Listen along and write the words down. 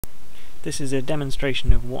This is a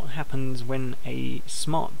demonstration of what happens when a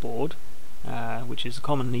SmartBoard, which is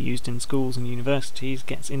commonly used in schools and universities,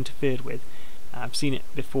 gets interfered with. I've seen it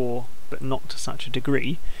before, but not to such a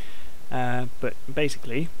degree. But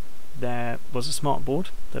basically, there was a SmartBoard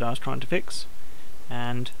that I was trying to fix,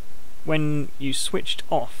 and when you switched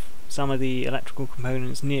off some of the electrical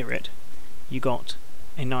components near it, you got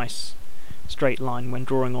a nice straight line when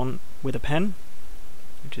drawing on with a pen,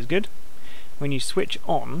 which is good. When you switch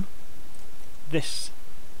on this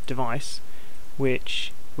device,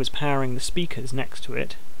 which was powering the speakers next to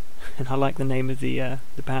it, and I like the name of the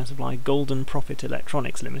power supply, Golden Profit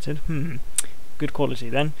Electronics Limited, good quality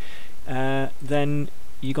then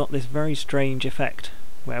you got this very strange effect,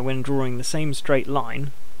 where when drawing the same straight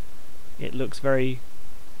line, it looks very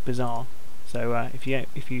bizarre. So if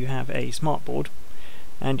you have a SmartBoard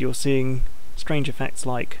and you're seeing strange effects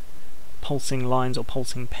like pulsing lines or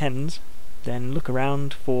pulsing pens, then look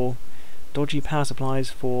around for dodgy power supplies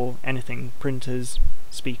for anything, printers,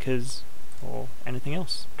 speakers, or anything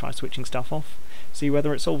else. Try switching stuff off, see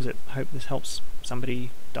whether it solves it. I hope this helps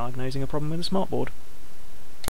somebody diagnosing a problem with a SmartBoard.